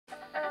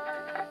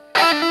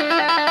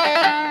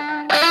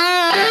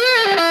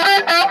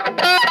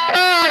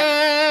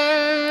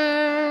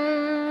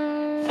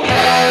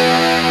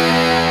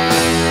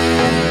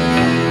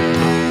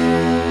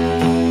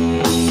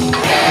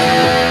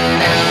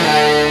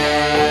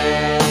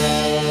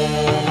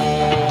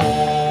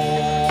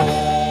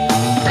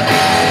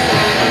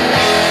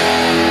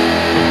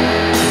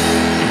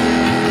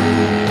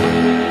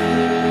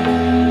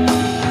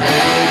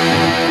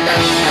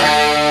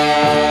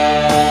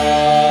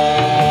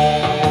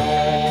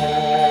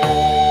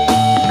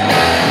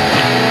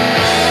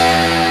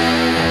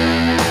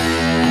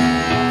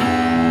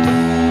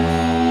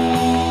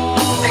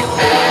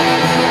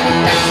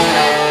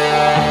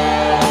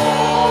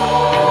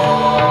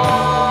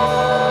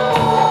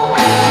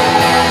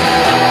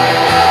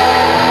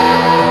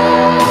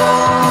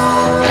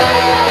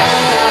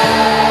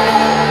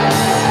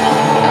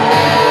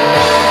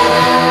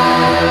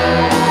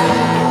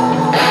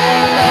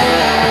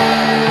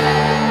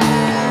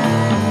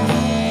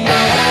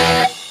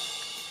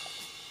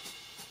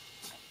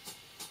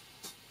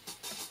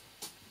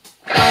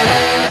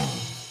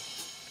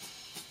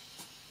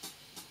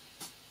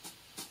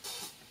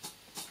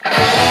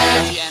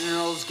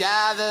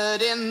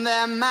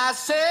their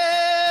masses,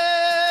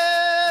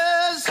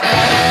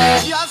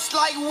 just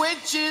like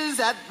witches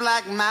at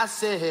black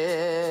masses.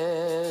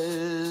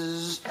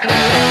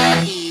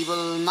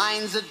 Evil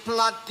minds that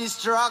plot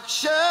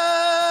destruction,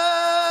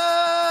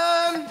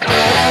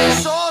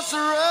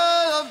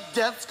 sorcerer of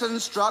death's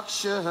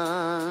construction.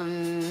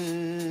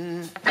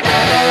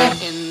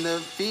 In the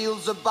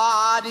fields of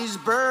bodies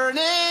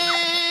burning,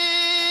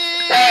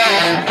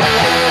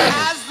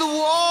 as the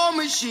war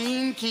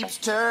machine keeps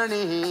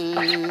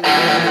turning.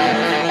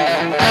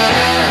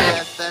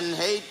 Death and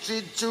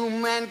hatred to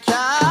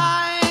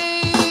mankind,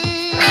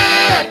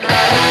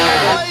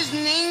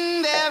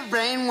 poisoning their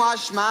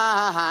brainwashed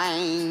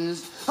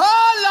minds.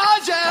 Oh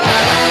Lord,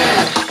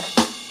 yeah.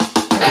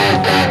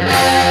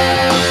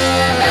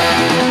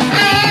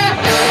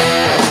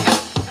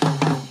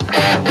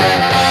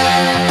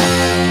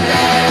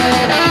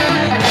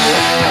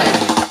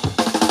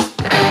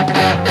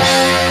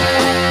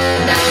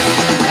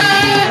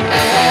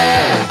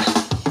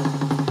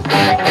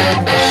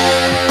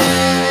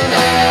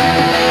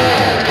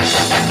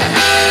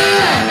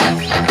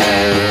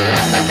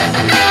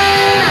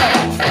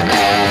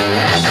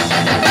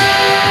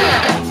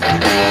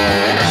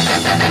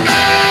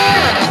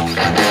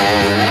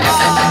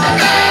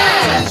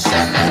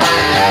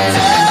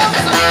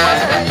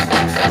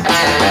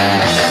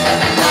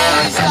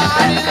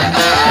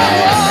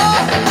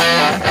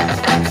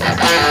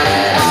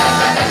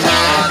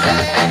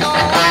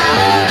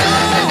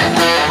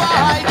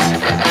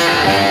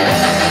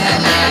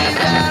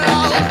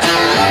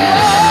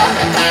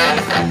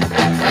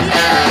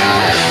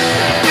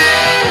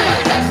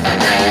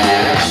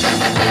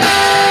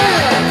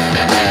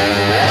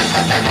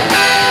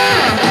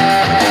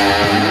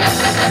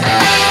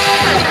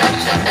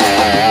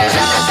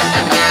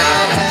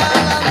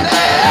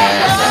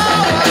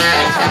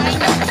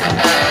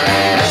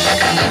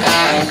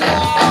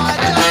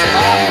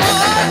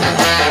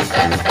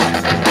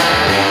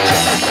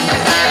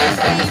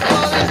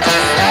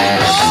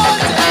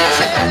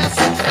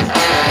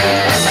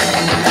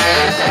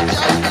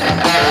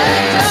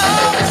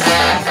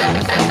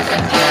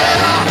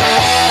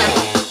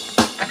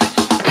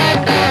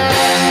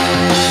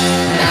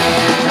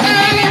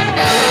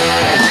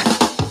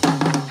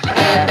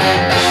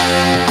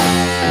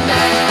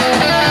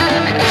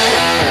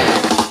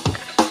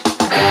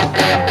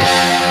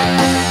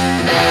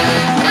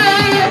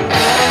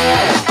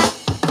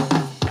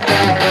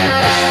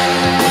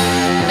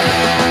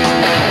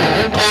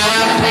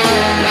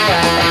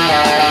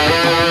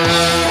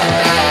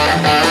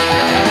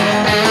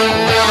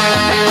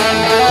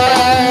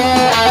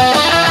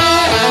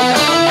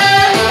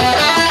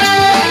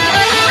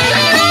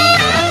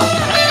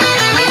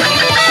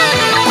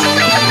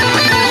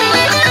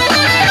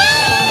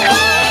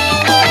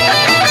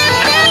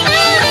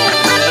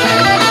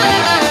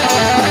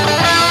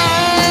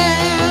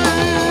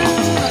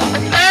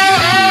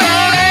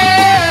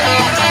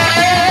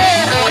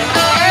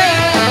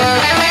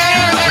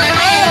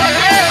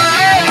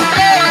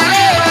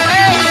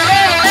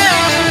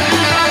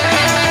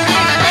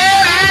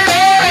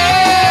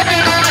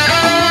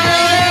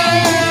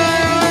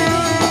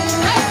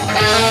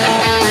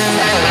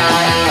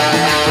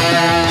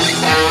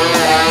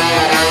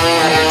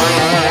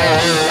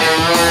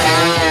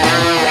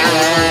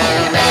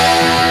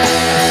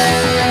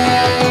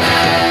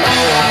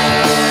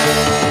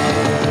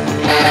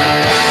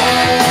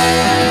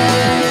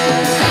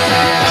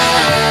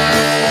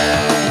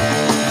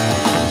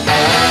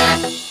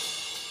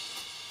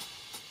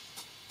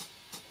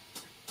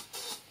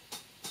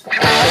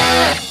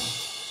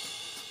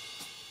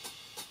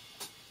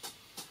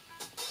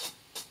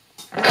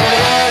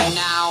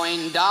 Now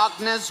in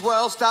darkness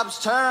world stops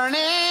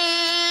turning,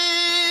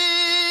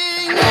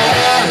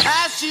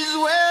 ashes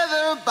where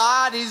their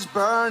bodies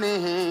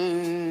burning.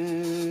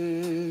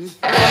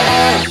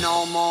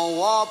 No more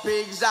war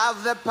pigs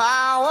have the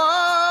power,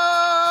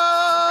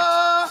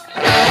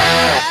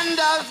 and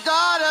as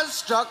God has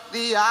struck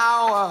the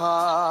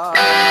hour,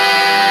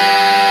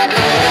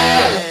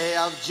 day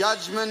of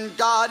judgment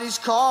God is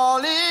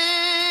calling.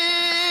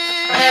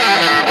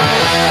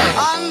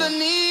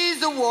 Underneath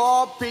the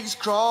war pigs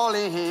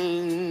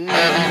crawling,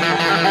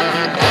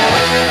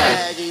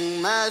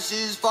 begging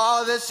mercies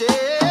for the sin.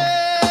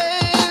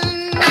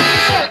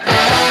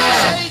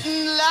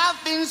 Satan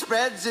laughing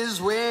spreads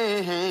his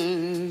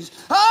wings.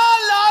 Oh!